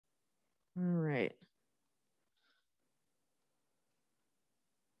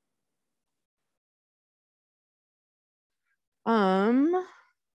All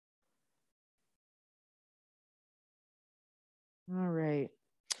right.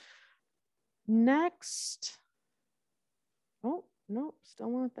 Next. Oh, no,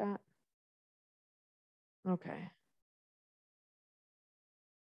 still want that. Okay.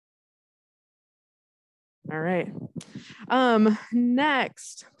 All right.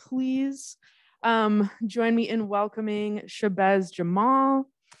 Next, please join me in welcoming Shabez Jamal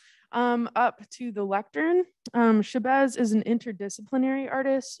up to the lectern. Shabez is an interdisciplinary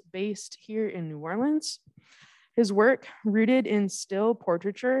artist based here in New Orleans. His work, rooted in still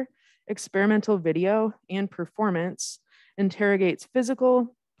portraiture, experimental video, and performance, interrogates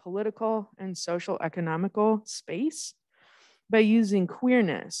physical, political, and social economical space by using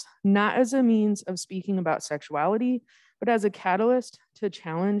queerness, not as a means of speaking about sexuality, but as a catalyst to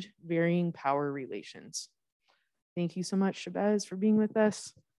challenge varying power relations. Thank you so much, Shabez, for being with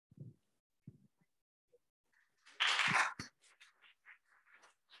us.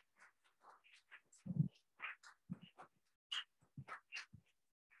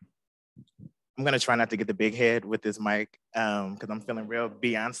 I'm gonna try not to get the big head with this mic because I'm feeling real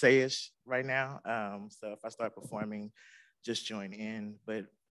Beyonce-ish right now. So if I start performing, just join in, but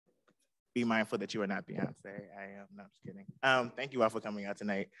be mindful that you are not Beyonce. I am, no, I'm just kidding. Thank you all for coming out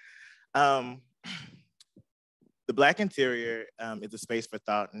tonight. The Black interior is a space for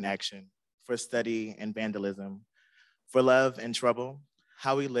thought and action, for study and vandalism, for love and trouble.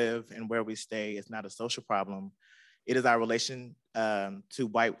 How we live and where we stay is not a social problem. It is our relation to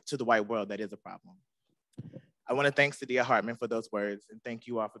the white world that is a problem. I want to thank Sadia Hartman for those words, and thank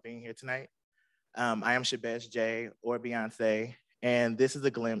you all for being here tonight. I am Shabez J, or Beyonce, and this is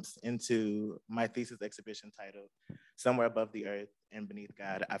a glimpse into my thesis exhibition titled Somewhere Above the Earth and Beneath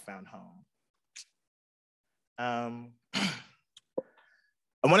God, I Found Home. I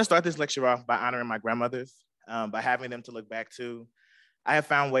want to start this lecture off by honoring my grandmothers, by having them to look back to. I have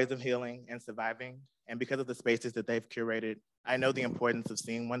found ways of healing and surviving, and because of the spaces that they've curated, I know the importance of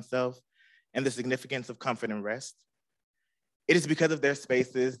seeing oneself and the significance of comfort and rest. It is because of their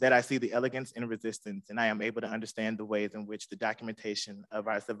spaces that I see the elegance in resistance, and I am able to understand the ways in which the documentation of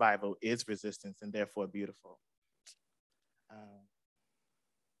our survival is resistance and therefore beautiful.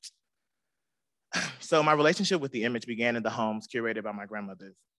 So my relationship with the image began in the homes curated by my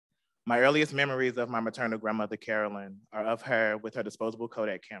grandmothers. My earliest memories of my maternal grandmother, Carolyn, are of her with her disposable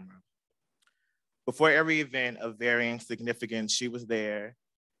Kodak camera. Before every event of varying significance, she was there,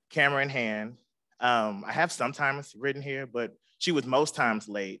 camera in hand. I have sometimes written here, but she was most times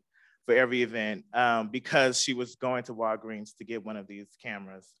late for every event because she was going to Walgreens to get one of these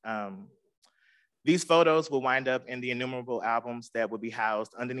cameras. These photos will wind up in the innumerable albums that would be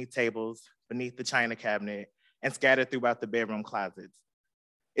housed underneath tables, beneath the china cabinet, and scattered throughout the bedroom closets.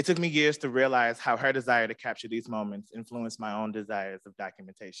 It took me years to realize how her desire to capture these moments influenced my own desires of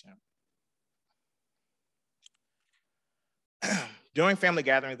documentation. During family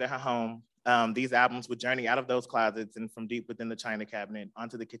gatherings at her home, these albums would journey out of those closets and from deep within the china cabinet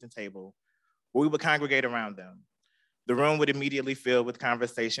onto the kitchen table, where we would congregate around them. The room would immediately fill with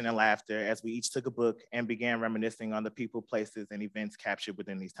conversation and laughter as we each took a book and began reminiscing on the people, places, and events captured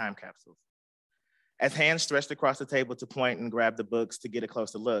within these time capsules. As hands stretched across the table to point and grab the books to get a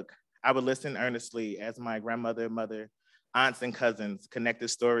closer look, I would listen earnestly as my grandmother, mother, aunts, and cousins connected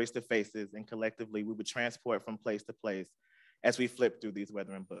stories to faces, and collectively we would transport from place to place as we flipped through these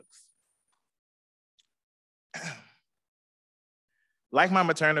weathering books. Like my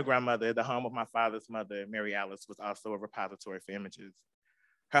maternal grandmother, the home of my father's mother, Mary Alice, was also a repository for images.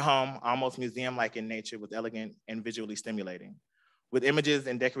 Her home, almost museum-like in nature, was elegant and visually stimulating, with images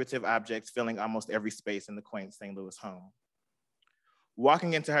and decorative objects filling almost every space in the quaint St. Louis home.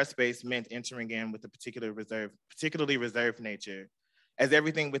 Walking into her space meant entering in with a particularly reserved nature, as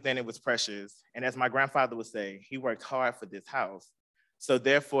everything within it was precious, and as my grandfather would say, he worked hard for this house, so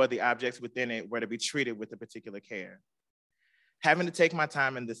therefore the objects within it were to be treated with a particular care. Having to take my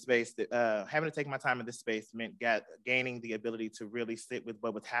time in this space meant gaining the ability to really sit with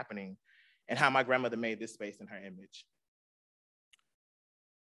what was happening and how my grandmother made this space in her image.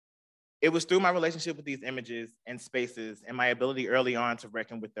 It was through my relationship with these images and spaces and my ability early on to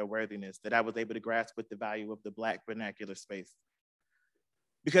reckon with their worthiness that I was able to grasp with the value of the Black vernacular space.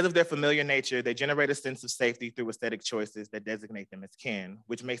 Because of their familiar nature, they generate a sense of safety through aesthetic choices that designate them as kin,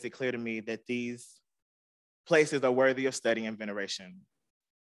 which makes it clear to me that these places are worthy of study and veneration.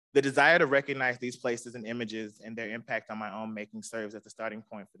 The desire to recognize these places and images and their impact on my own making serves as the starting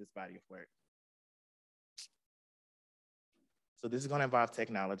point for this body of work. So this is going to involve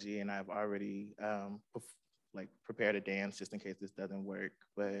technology, and I've already prepared a dance just in case this doesn't work,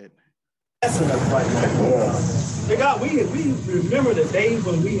 but Blessing us right now. Dear God, we remember the days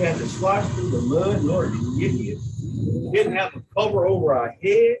when we had to slosh through the mud in order to get here. We didn't have a cover over our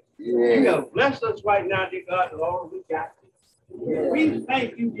head. You have blessed us right now, dear God, and all we got. We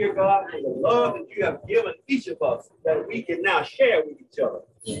thank you, dear God, for the love that you have given each of us that we can now share with each other.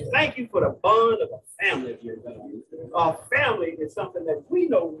 Thank you for the bond of a family, dear God. Our family is something that we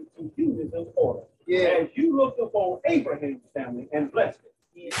know to you is important. As you looked upon Abraham's family and blessed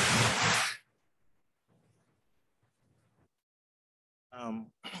it.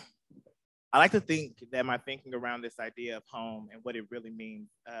 I like to think that my thinking around this idea of home and what it really means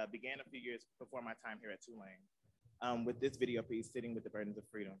began a few years before my time here at Tulane, with this video piece, Sitting with the Burdens of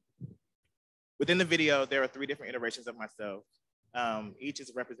Freedom. Within the video, there are 3 different iterations of myself. Each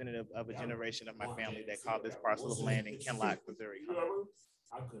is representative of a generation of my family that called this parcel of land in Kenlock, Missouri.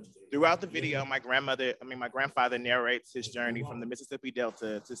 Throughout the video, my grandfather narrates his journey from the Mississippi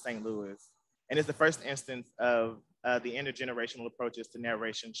Delta to St. Louis. And it's the first instance of the intergenerational approaches to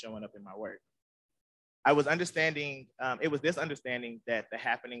narration showing up in my work. I was understanding, it was this understanding that the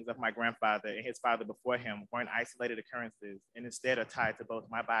happenings of my grandfather and his father before him weren't isolated occurrences and instead are tied to both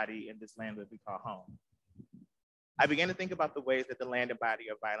my body and this land that we call home. I began to think about the ways that the land and body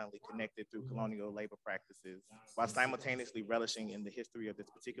are violently connected through colonial labor practices, while simultaneously relishing in the history of this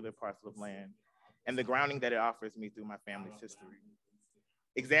particular parcel of land and the grounding that it offers me through my family's history.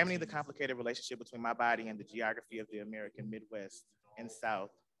 Examining the complicated relationship between my body and the geography of the American Midwest and South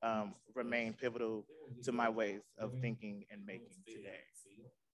remain pivotal to my ways of thinking and making today.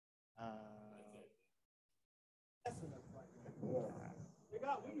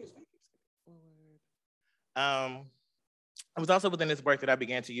 It was also within this work that I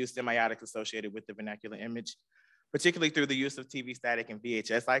began to use semiotics associated with the vernacular image, particularly through the use of TV static and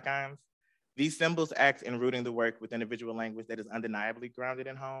VHS icons. These symbols act in rooting the work with individual language that is undeniably grounded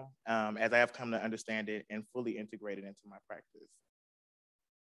in home, as I have come to understand it and fully integrated into my practice.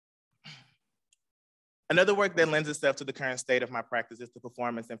 Another work that lends itself to the current state of my practice is the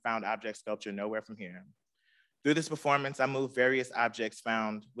performance and found object sculpture, Nowhere From Here. Through this performance, I moved various objects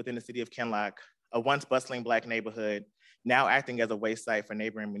found within the city of Kenlock, a once bustling Black neighborhood, now acting as a waste site for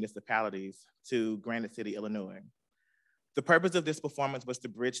neighboring municipalities, to Granite City, Illinois. The purpose of this performance was to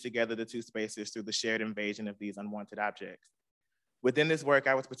bridge together the 2 spaces through the shared invasion of these unwanted objects. Within this work,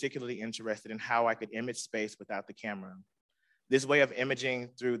 I was particularly interested in how I could image space without the camera. This way of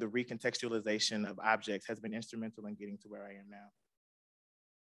imaging through the recontextualization of objects has been instrumental in getting to where I am now.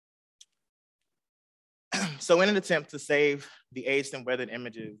 So in an attempt to save the aged and weathered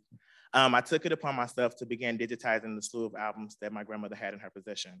images, I took it upon myself to begin digitizing the slew of albums that my grandmother had in her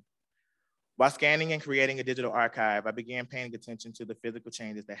possession. While scanning and creating a digital archive, I began paying attention to the physical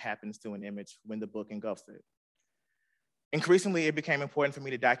changes that happens to an image when the book engulfs it. Increasingly, it became important for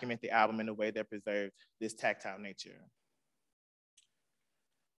me to document the album in a way that preserved this tactile nature.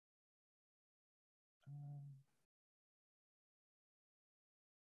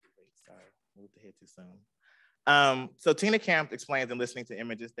 Sorry, moved ahead too soon. So Tina Camp explains in Listening to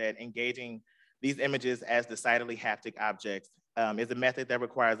Images that engaging these images as decidedly haptic objects is a method that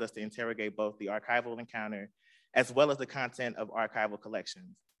requires us to interrogate both the archival encounter as well as the content of archival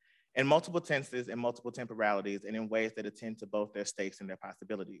collections in multiple tenses and multiple temporalities and in ways that attend to both their stakes and their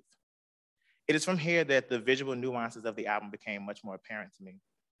possibilities. It is from here that the visual nuances of the album became much more apparent to me.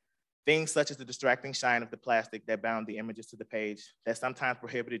 Things such as the distracting shine of the plastic that bound the images to the page that sometimes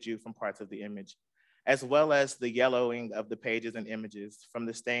prohibited you from parts of the image, as well as the yellowing of the pages and images from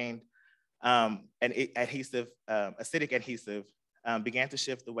the stained acidic adhesive began to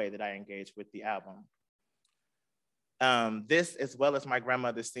shift the way that I engaged with the album. This, as well as my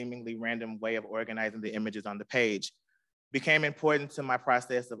grandmother's seemingly random way of organizing the images on the page, became important to my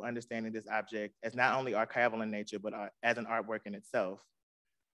process of understanding this object as not only archival in nature, but as an artwork in itself.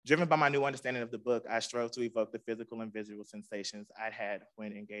 Driven by my new understanding of the book, I strove to evoke the physical and visual sensations I'd had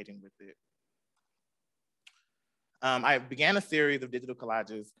when engaging with it. I began a series of digital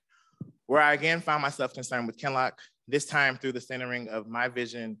collages where I again found myself concerned with Kenlock, this time through the centering of my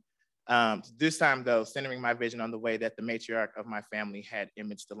vision, this time though, centering my vision on the way that the matriarch of my family had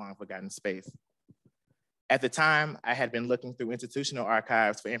imaged the long forgotten space. At the time, I had been looking through institutional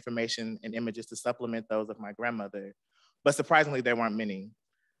archives for information and images to supplement those of my grandmother, but surprisingly, there weren't many.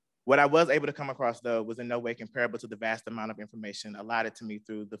 What I was able to come across, though, was in no way comparable to the vast amount of information allotted to me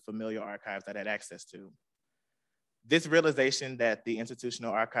through the familiar archives that I had access to. This realization that the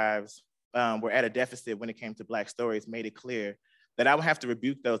institutional archives were at a deficit when it came to Black stories made it clear that I would have to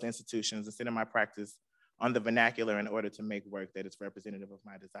rebuke those institutions and center my practice on the vernacular in order to make work that is representative of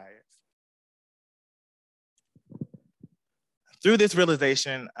my desires. Through this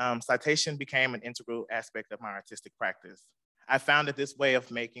realization, citation became an integral aspect of my artistic practice. I found that this way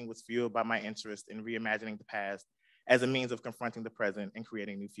of making was fueled by my interest in reimagining the past as a means of confronting the present and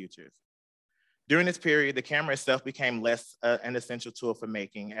creating new futures. During this period, the camera itself became less an essential tool for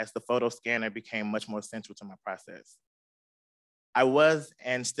making, as the photo scanner became much more central to my process. I was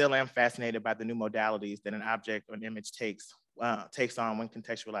and still am fascinated by the new modalities that an object or an image takes on when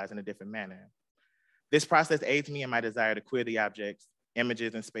contextualized in a different manner. This process aids me in my desire to queer the objects,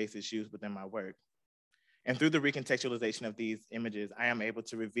 images, and spaces used within my work. And through the recontextualization of these images, I am able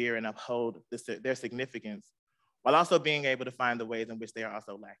to revere and uphold their significance, while also being able to find the ways in which they are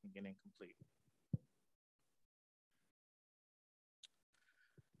also lacking and incomplete.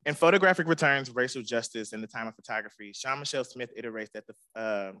 In Photographic Returns, Racial Justice in the Time of Photography, Jean-Michel Smith iterates that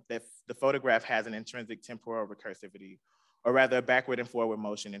the photograph has an intrinsic temporal recursivity, or rather a backward and forward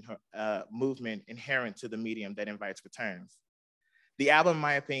motion and movement inherent to the medium that invites returns. The album, in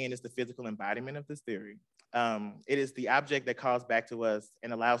my opinion, is the physical embodiment of this theory. It is the object that calls back to us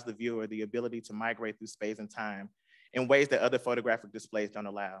and allows the viewer the ability to migrate through space and time in ways that other photographic displays don't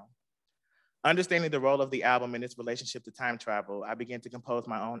allow. Understanding the role of the album in its relationship to time travel, I began to compose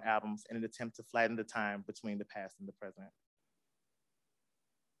my own albums in an attempt to flatten the time between the past and the present.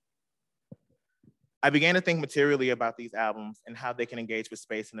 I began to think materially about these albums and how they can engage with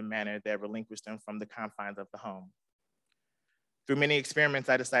space in a manner that relinquished them from the confines of the home. Through many experiments,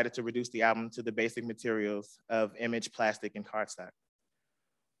 I decided to reduce the album to the basic materials of image, plastic, and cardstock,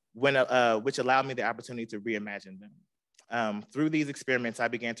 which allowed me the opportunity to reimagine them. Through these experiments, I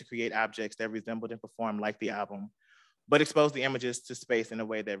began to create objects that resembled and performed like the album, but exposed the images to space in a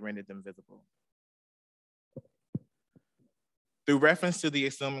way that rendered them visible. Through reference to the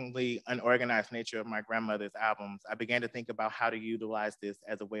assumingly unorganized nature of my grandmother's albums, I began to think about how to utilize this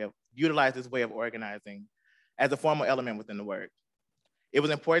way of organizing as a formal element within the work. It was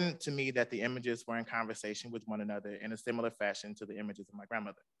important to me that the images were in conversation with one another in a similar fashion to the images of my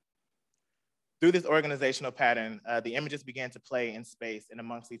grandmother. Through this organizational pattern, the images began to play in space and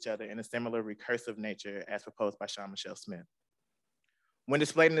amongst each other in a similar recursive nature as proposed by Jean-Michel Smith. When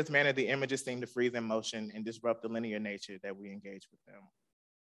displayed in this manner, the images seem to freeze in motion and disrupt the linear nature that we engage with them.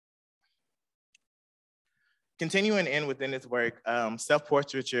 Continuing in within this work,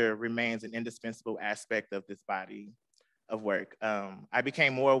 self-portraiture remains an indispensable aspect of this body of work. I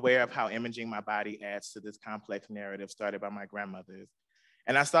became more aware of how imaging my body adds to this complex narrative started by my grandmothers.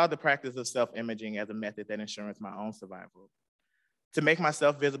 And I saw the practice of self-imaging as a method that ensures my own survival. To make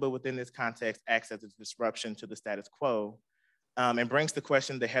myself visible within this context acts as a disruption to the status quo and brings to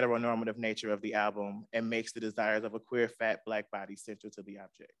question the heteronormative nature of the album and makes the desires of a queer, fat, Black body central to the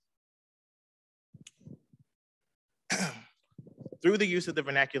object. Through the use of the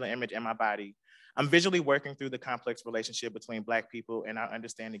vernacular image in my body, I'm visually working through the complex relationship between Black people and our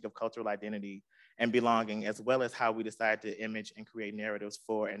understanding of cultural identity and belonging, as well as how we decide to image and create narratives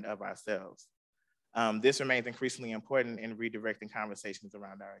for and of ourselves. This remains increasingly important in redirecting conversations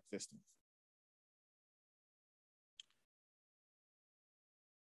around our existence.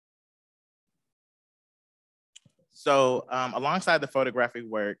 So alongside the photographic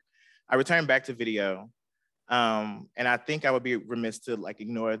work, I returned back to video. And I think I would be remiss to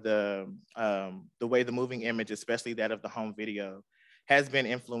ignore the way the moving image, especially that of the home video, has been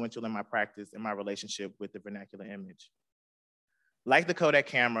influential in my practice and my relationship with the vernacular image. Like the Kodak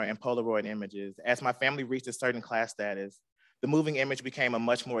camera and Polaroid images, as my family reached a certain class status, the moving image became a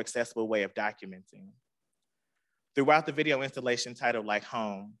much more accessible way of documenting. Throughout the video installation titled Like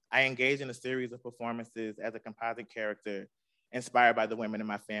Home, I engaged in a series of performances as a composite character inspired by the women in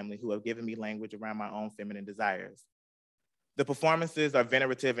my family who have given me language around my own feminine desires. The performances are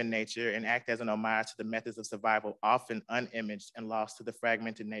venerative in nature and act as an homage to the methods of survival often unimaged and lost to the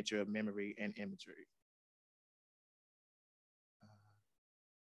fragmented nature of memory and imagery.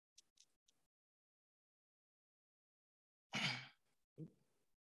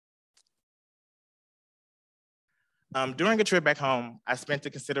 During a trip back home, I spent a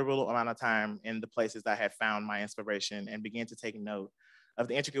considerable amount of time in the places I had found my inspiration and began to take note of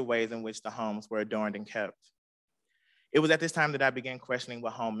the intricate ways in which the homes were adorned and kept. It was at this time that I began questioning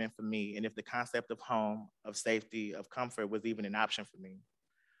what home meant for me and if the concept of home, of safety, of comfort was even an option for me.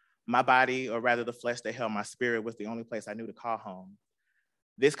 My body, or rather the flesh that held my spirit, was the only place I knew to call home.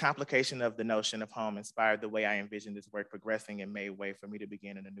 This complication of the notion of home inspired the way I envisioned this work progressing and made way for me to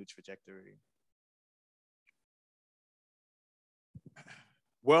begin in a new trajectory.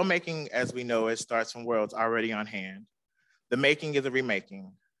 World making, as we know it, starts from worlds already on hand. The making is a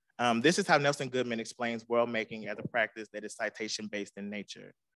remaking. This is how Nelson Goodman explains world making as a practice that is citation-based in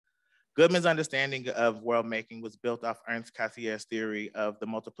nature. Goodman's understanding of world making was built off Ernst Cassier's theory of the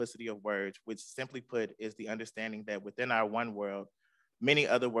multiplicity of words, which simply put is the understanding that within our one world, many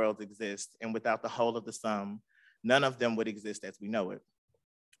other worlds exist, and without the whole of the sum, none of them would exist as we know it.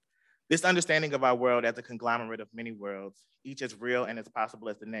 This understanding of our world as a conglomerate of many worlds, each as real and as possible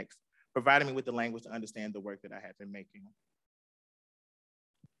as the next, provided me with the language to understand the work that I had been making.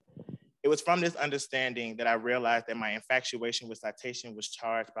 It was from this understanding that I realized that my infatuation with citation was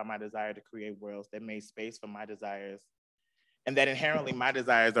charged by my desire to create worlds that made space for my desires, and that inherently my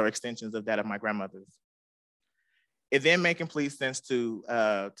desires are extensions of that of my grandmother's. It then made complete sense to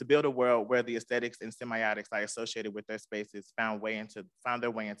build a world where the aesthetics and semiotics I associated with their spaces found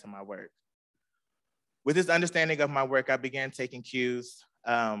their way into my work. With this understanding of my work, I began taking cues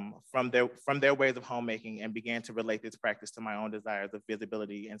from their ways of homemaking and began to relate this practice to my own desires of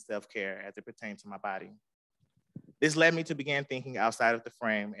visibility and self-care as it pertains to my body. This led me to begin thinking outside of the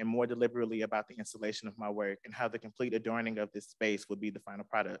frame and more deliberately about the installation of my work and how the complete adorning of this space would be the final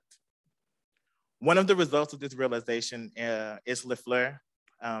product. One of the results of this realization is Le Fleur,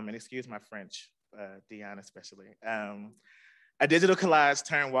 and excuse my French, Dion especially, a digital collage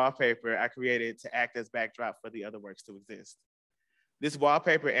turned wallpaper I created to act as backdrop for the other works to exist. This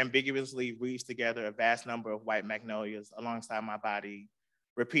wallpaper ambiguously weaves together a vast number of white magnolias alongside my body,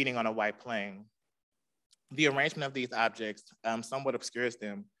 repeating on a white plane. The arrangement of these objects somewhat obscures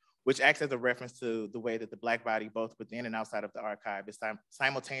them, which acts as a reference to the way that the Black body, both within and outside of the archive, is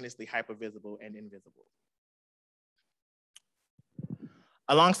simultaneously hypervisible and invisible.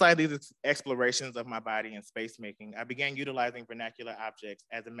 Alongside these explorations of my body and space making, I began utilizing vernacular objects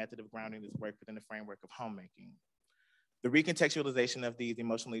as a method of grounding this work within the framework of homemaking. The recontextualization of these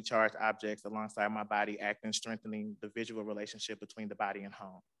emotionally charged objects alongside my body act in strengthening the visual relationship between the body and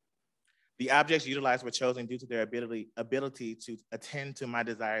home. The objects utilized were chosen due to their ability to attend to my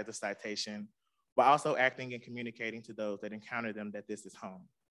desires of citation, while also acting and communicating to those that encounter them that this is home.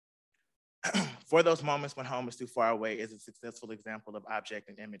 For those moments when home is too far away is a successful example of object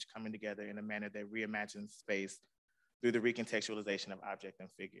and image coming together in a manner that reimagines space through the recontextualization of object and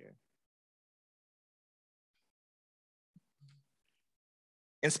figure.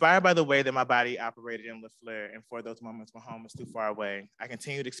 Inspired by the way that my body operated in Le Fleur and for those moments when home was too far away, I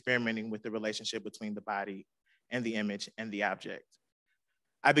continued experimenting with the relationship between the body and the image and the object.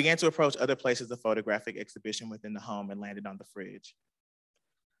 I began to approach other places of photographic exhibition within the home and landed on the fridge.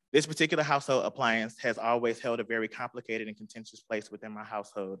 This particular household appliance has always held a very complicated and contentious place within my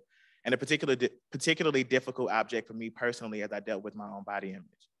household, and a particularly difficult object for me personally as I dealt with my own body image.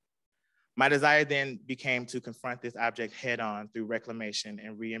 My desire then became to confront this object head on through reclamation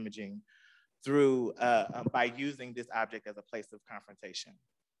and reimaging by using this object as a place of confrontation.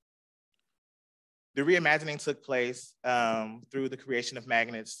 The reimagining took place through the creation of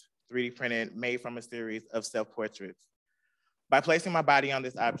magnets, 3D printed, made from a series of self-portraits. By placing my body on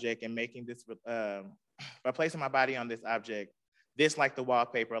this object and making this, this, like the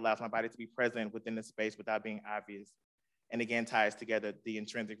wallpaper, allows my body to be present within the space without being obvious, and again ties together the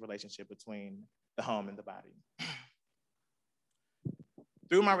intrinsic relationship between the home and the body.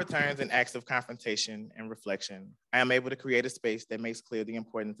 Through my returns and acts of confrontation and reflection, I am able to create a space that makes clear the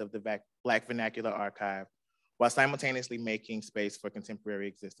importance of the Black vernacular archive while simultaneously making space for contemporary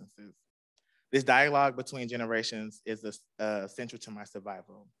existences. This dialogue between generations is central to my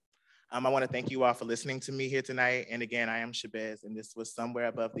survival. I want to thank you all for listening to me here tonight. And again, I am Shabez, and this was Somewhere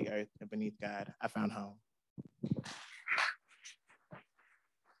Above the Earth and Beneath God, I Found Home.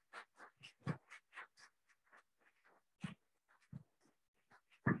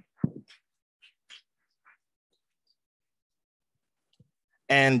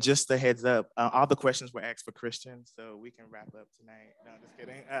 And just a heads up, all the questions were asked for Christians, so we can wrap up tonight. No, just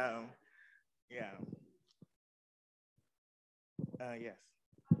kidding. Yeah. Yes.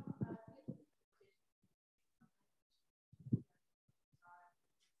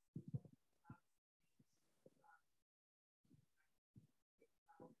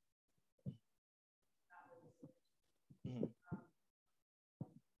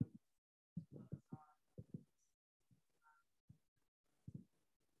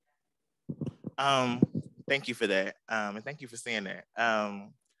 Thank you for that, and thank you for saying that.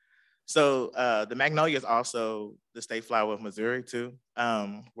 So the magnolia is also the state flower of Missouri too,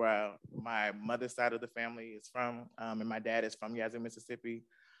 where my mother's side of the family is from, and my dad is from Yazoo, Mississippi.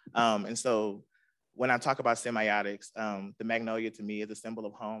 And so when I talk about semiotics, the magnolia to me is a symbol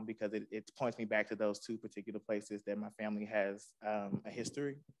of home because it points me back to those two particular places that my family has a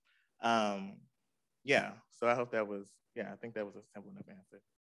history. Yeah, so I hope that was, I think that was a simple enough answer.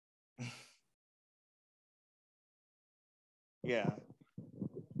 Yeah.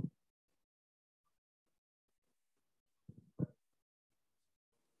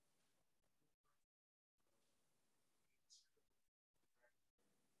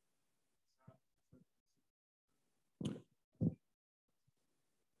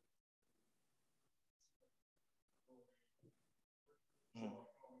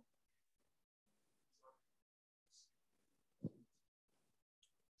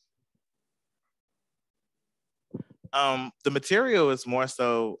 The material is more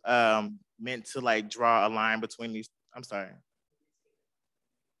so meant to like draw a line between these. I'm sorry.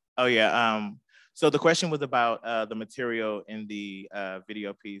 Oh yeah. So the question was about the material in the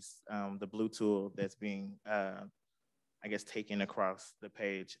video piece, the blue tool that's being, I guess, taken across the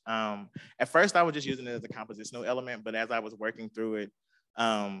page. At first, I was just using it as a compositional element, but as I was working through it,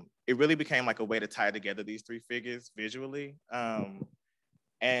 it really became like a way to tie together these three figures visually.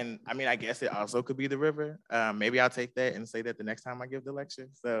 And I mean, I guess it also could be the river. Maybe I'll take that and say that the next time I give the lecture.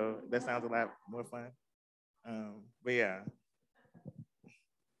 So that sounds a lot more fun. But yeah.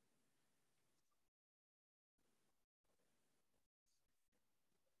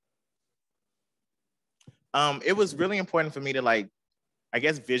 It was really important for me to like, I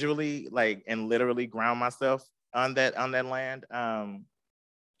guess visually, like, and literally ground myself on that land.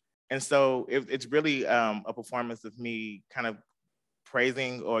 And so it's really a performance of me kind of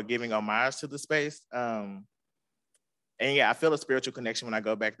praising or giving homage to the space. And yeah, I feel a spiritual connection when I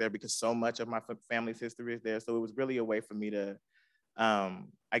go back there because so much of my family's history is there. So it was really a way for me to,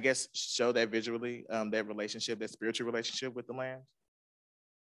 I guess, show that visually, that relationship, that spiritual relationship with the land.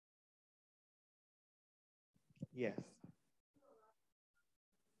 Yes.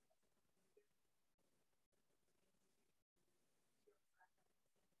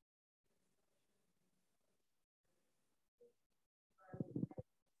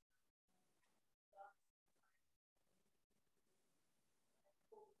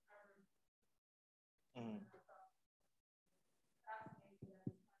 Mhm.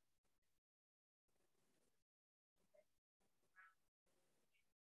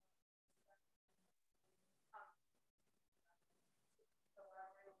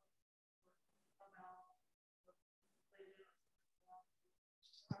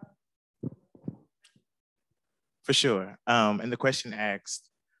 For sure. And the question asked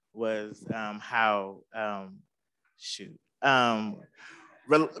was how, shoot,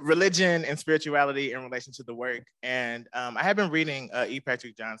 religion and spirituality in relation to the work. And I have been reading E.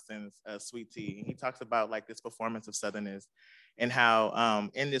 Patrick Johnson's Sweet Tea. He talks about like this performance of Southerners and how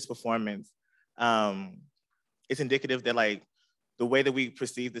in this performance, um, it's indicative that like the way that we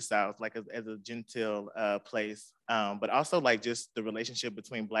perceive the South, like as a genteel place, but also like just the relationship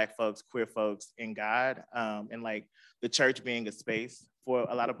between Black folks, queer folks, and God, and like the church being a space for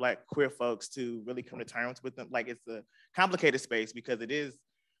a lot of Black queer folks to really come to terms with them. Like it's a complicated space because it is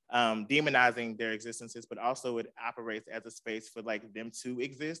demonizing their existences, but also it operates as a space for like them to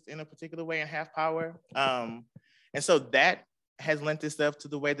exist in a particular way and have power. And so that has lent itself to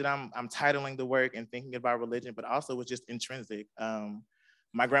the way that I'm titling the work and thinking about religion, but also was just intrinsic.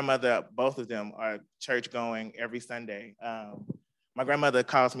 My grandmother, both of them are church going every Sunday. My grandmother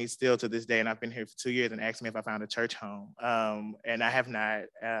calls me still to this day, and I've been here for 2 years and asked me if I found a church home. And I have not.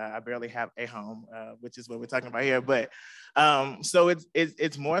 I barely have a home, which is what we're talking about here. But so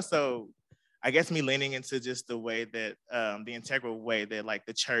it's more so, I guess, me leaning into just the way that the integral way that like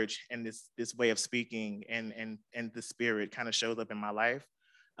the church and this way of speaking and the spirit kind of shows up in my life.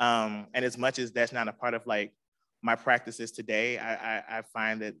 And as much as that's not a part of like my practices today, I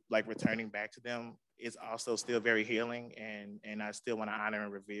find that like returning back to them is also still very healing, and I still want to honor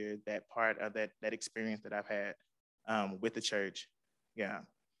and revere that part of that experience that I've had with the church. Yeah.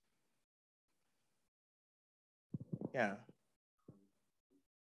 Yeah.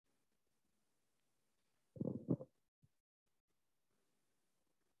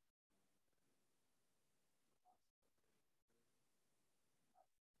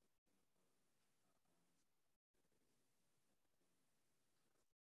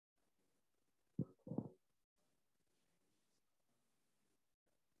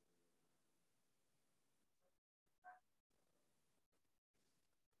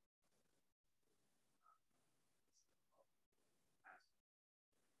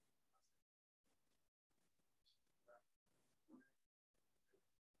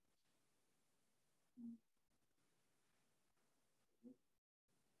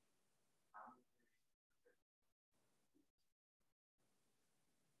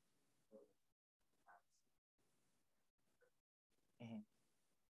 Mhm.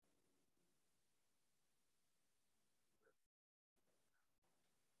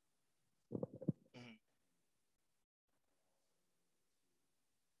 Mhm.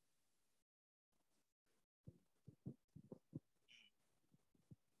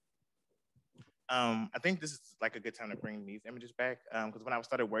 I think this is like a good time to bring these images back because when I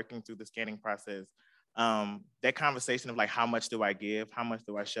started working through the scanning process, that conversation of like how much do I give, how much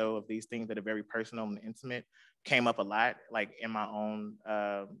do I show of these things that are very personal and intimate came up a lot, like in my own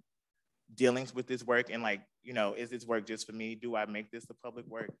dealings with this work and like, you know, is this work just for me? Do I make this a public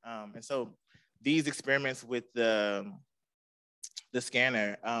work? And so these experiments with the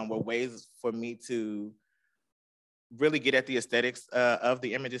scanner were ways for me to really get at the aesthetics of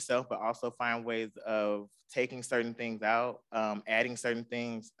the image itself, but also find ways of taking certain things out, adding certain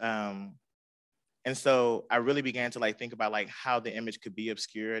things. And so I really began to like think about like how the image could be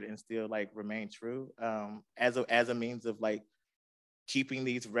obscured and still like remain true as a means of like keeping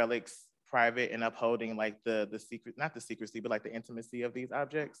these relics private and upholding like the secret, not the secrecy, but like the intimacy of these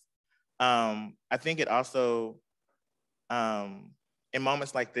objects. I think it also, in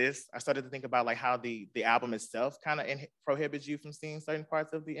moments like this, I started to think about like how the album itself kind of prohibits you from seeing certain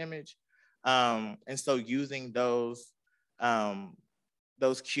parts of the image. And so using those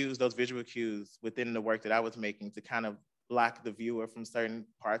cues, those visual cues within the work that I was making to kind of block the viewer from certain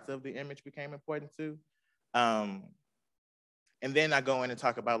parts of the image became important too. And then I go in and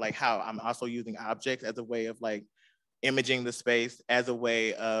talk about like how I'm also using objects as a way of like imaging the space, as a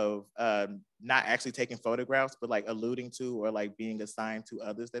way of not actually taking photographs, but like alluding to or like being assigned to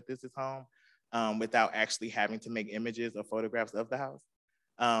others that this is home without actually having to make images or photographs of the house.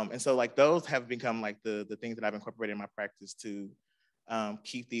 And so like those have become like the things that I've incorporated in my practice to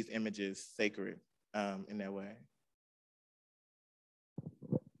keep these images sacred in that way.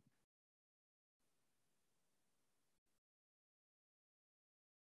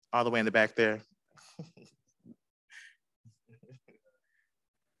 All the way in the back there.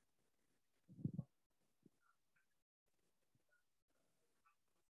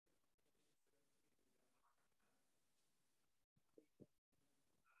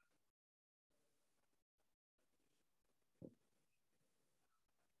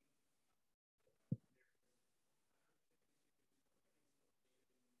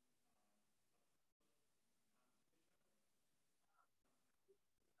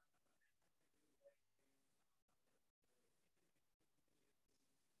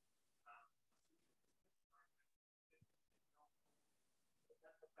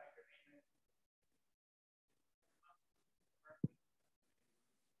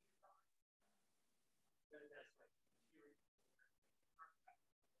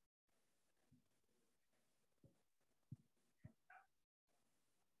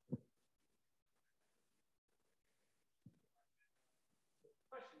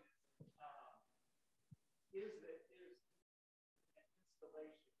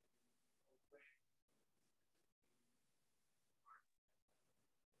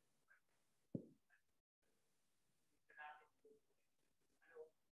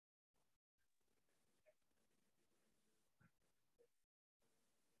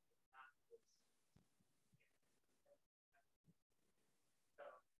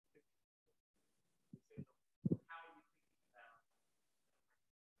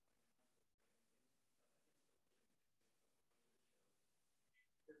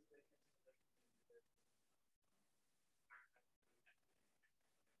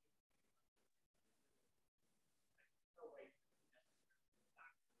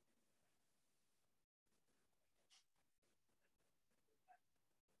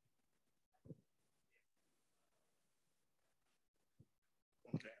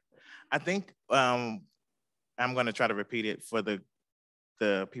 Okay. I think I'm going to try to repeat it for the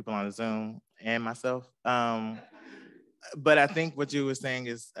people on Zoom and myself. But I think what you were saying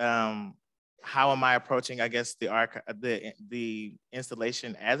is how am I approaching, I guess, the archive, the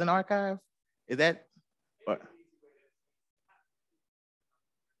installation as an archive? Is that? Or,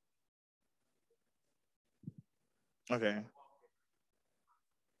 okay.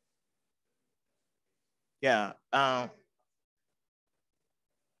 Yeah. I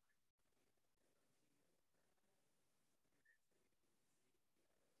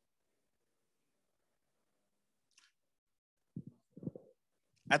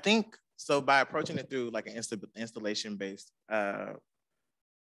think so. By approaching it through like an installation-based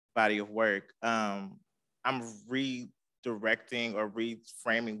body of work, I'm redirecting or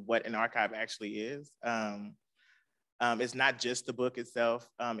reframing what an archive actually is. It's not just the book itself.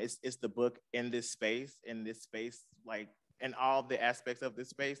 It's the book in this space, like, and all the aspects of this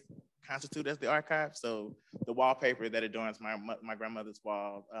space constitute as the archive. So the wallpaper that adorns my grandmother's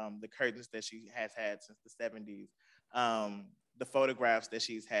wall, the curtains that she has had since the 70s, the photographs that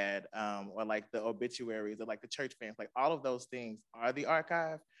she's had, or like the obituaries, or like the church fans, like all of those things are the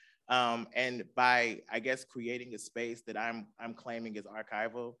archive. And by, I guess, creating a space that I'm claiming is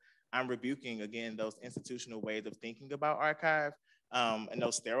archival, I'm rebuking, again, those institutional ways of thinking about archive and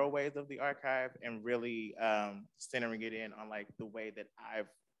those sterile ways of the archive, and really centering it in on like the way that I've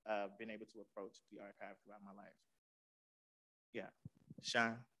been able to approach the archive throughout my life. Yeah,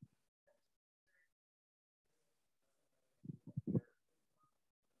 Sean.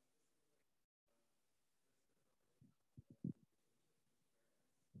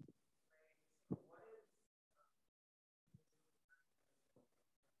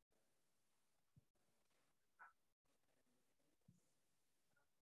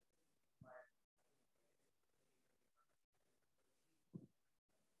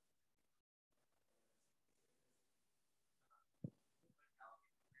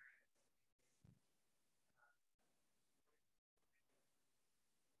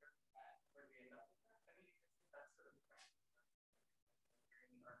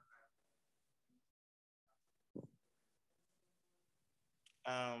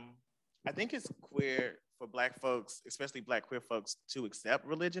 I think it's queer for Black folks, especially Black queer folks, to accept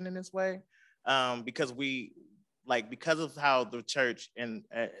religion in this way, because because of how the church and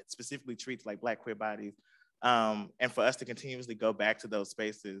specifically treats like Black queer bodies, and for us to continuously go back to those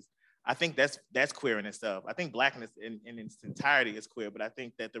spaces, I think that's queer in itself. I think Blackness in its entirety is queer, but I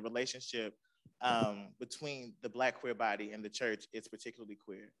think that the relationship between the Black queer body and the church is particularly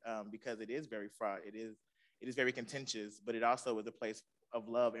queer, because it is very fraught. It is very contentious, but it also is a place of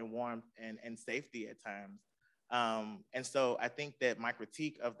love and warmth and safety at times. And so I think that my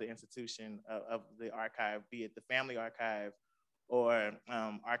critique of the institution of the archive, be it the family archive or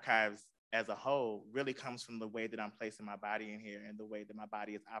archives as a whole, really comes from the way that I'm placing my body in here and the way that my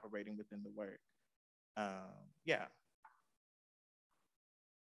body is operating within the work. Yeah.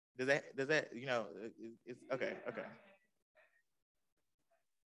 Does that, you know, it's okay.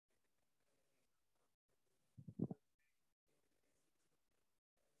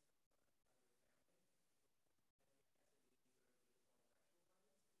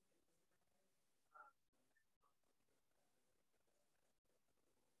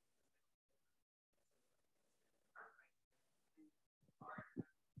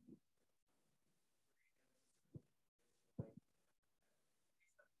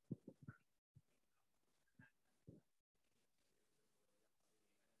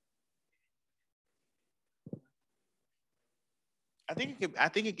 I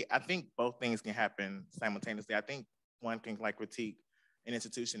think both things can happen simultaneously. I think one can like critique an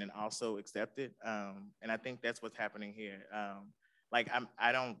institution and also accept it. And I think that's what's happening here. My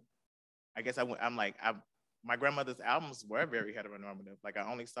grandmother's albums were very heteronormative. Like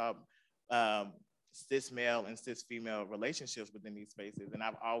I only saw cis male and cis female relationships within these spaces. And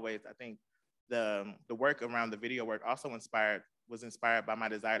I think the work around the video work also was inspired by my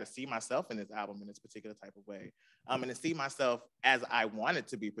desire to see myself in this album in this particular type of way. And to see myself as I wanted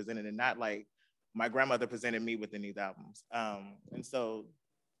to be presented and not like my grandmother presented me within these albums. And so,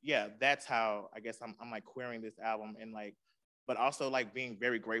 yeah, that's how I guess I'm like queering this album and like, but also like being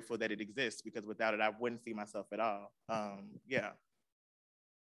very grateful that it exists, because without it, I wouldn't see myself at all. Yeah.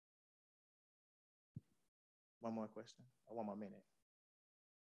 One more question, or one more minute.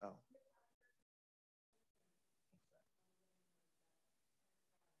 Oh.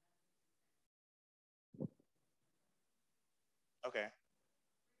 Okay.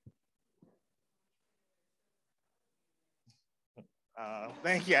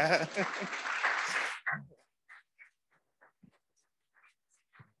 Thank you.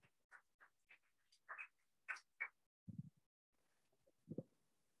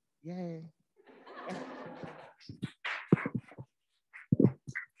 Yay.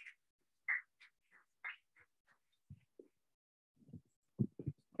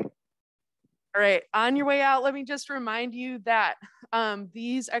 All right, on your way out, let me just remind you that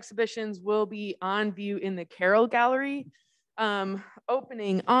these exhibitions will be on view in the Carrol Gallery,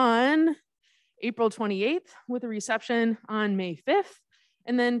 opening on April 28th with a reception on May 5th.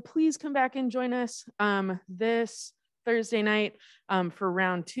 And then please come back and join us this Thursday night for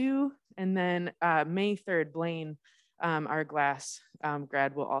round 2. And then May 3rd, Blaine, our glass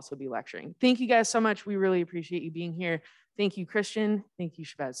grad, will also be lecturing. Thank you guys so much. We really appreciate you being here. Thank you, Christian. Thank you,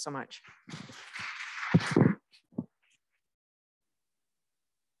 Shabez, so much.